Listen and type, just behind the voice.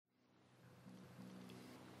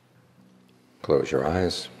Close your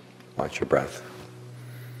eyes, watch your breath.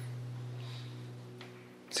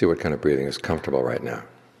 See what kind of breathing is comfortable right now.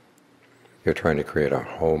 You're trying to create a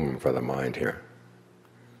home for the mind here.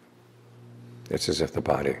 It's as if the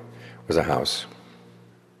body was a house,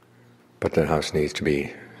 but the house needs to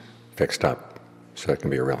be fixed up so it can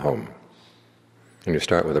be a real home. And you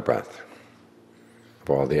start with the breath. Of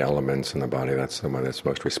all the elements in the body, that's the one that's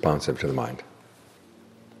most responsive to the mind.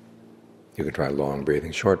 You can try long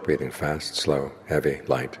breathing, short breathing, fast, slow, heavy,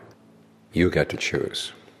 light. You get to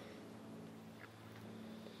choose.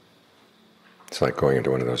 It's like going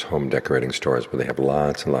into one of those home decorating stores where they have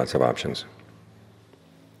lots and lots of options.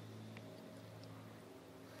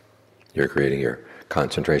 You're creating your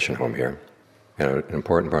concentration home here. And an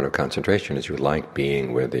important part of concentration is you like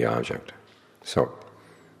being with the object. So,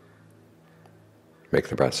 make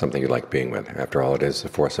the breath something you like being with. After all, it is the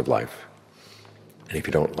force of life. And if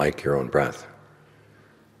you don't like your own breath,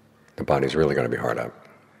 the body's really going to be hard up.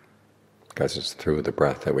 Because it's through the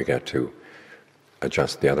breath that we get to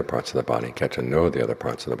adjust the other parts of the body, get to know the other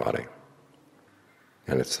parts of the body.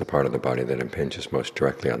 And it's the part of the body that impinges most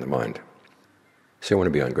directly on the mind. So you want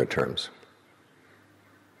to be on good terms.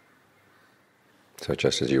 So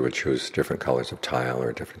just as you would choose different colors of tile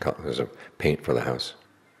or different colors of paint for the house,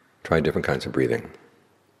 try different kinds of breathing.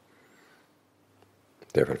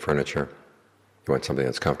 Different furniture. You want something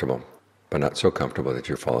that's comfortable, but not so comfortable that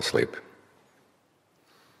you fall asleep.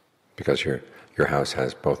 Because your house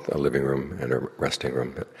has both a living room and a resting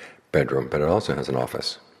room, bedroom, but it also has an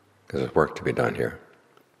office, because there's work to be done here.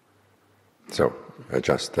 So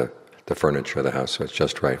adjust the furniture of the house so it's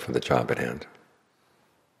just right for the job at hand.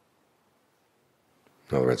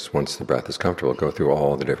 In other words, once the breath is comfortable, go through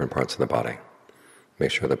all the different parts of the body.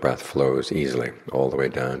 Make sure the breath flows easily all the way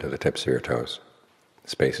down to the tips of your toes,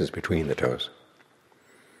 spaces between the toes.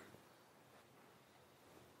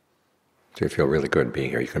 So you feel really good being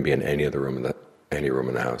here. You can be in any room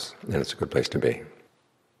in the house, and it's a good place to be.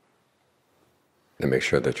 And make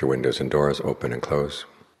sure that your windows and doors open and close.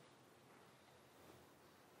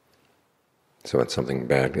 So when something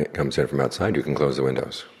bad comes in from outside, you can close the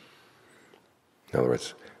windows. In other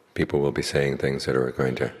words, people will be saying things that are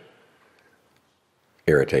going to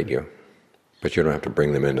irritate you, but you don't have to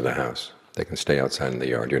bring them into the house. They can stay outside in the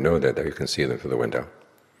yard. You know they're there. You can see them through the window.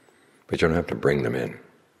 But you don't have to bring them in.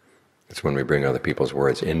 It's when we bring other people's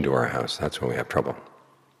words into our house, that's when we have trouble.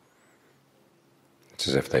 It's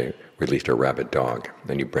as if they released a rabid dog,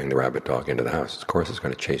 and you bring the rabid dog into the house. Of course it's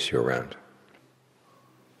going to chase you around.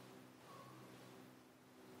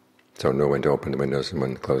 So know when to open the windows and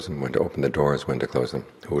when to close them, when to open the doors, when to close them,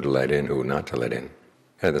 who to let in, who not to let in.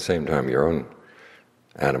 And at the same time, your own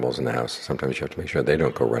animals in the house, sometimes you have to make sure they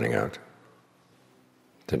don't go running out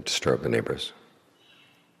to disturb the neighbors.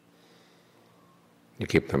 You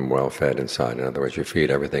keep them well fed inside. In other words, you feed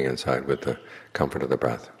everything inside with the comfort of the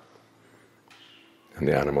breath. And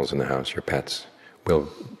the animals in the house, your pets, will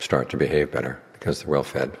start to behave better because they're well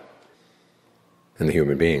fed. And the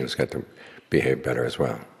human beings get to behave better as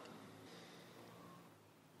well.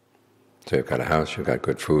 So you've got a house, you've got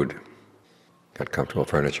good food, got comfortable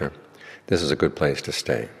furniture. This is a good place to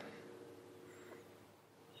stay.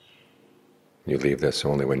 You leave this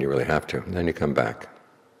only when you really have to, and then you come back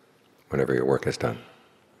whenever your work is done.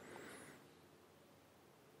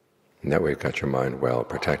 And that way you've got your mind well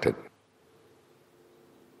protected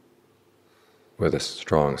with a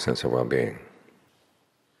strong sense of well-being.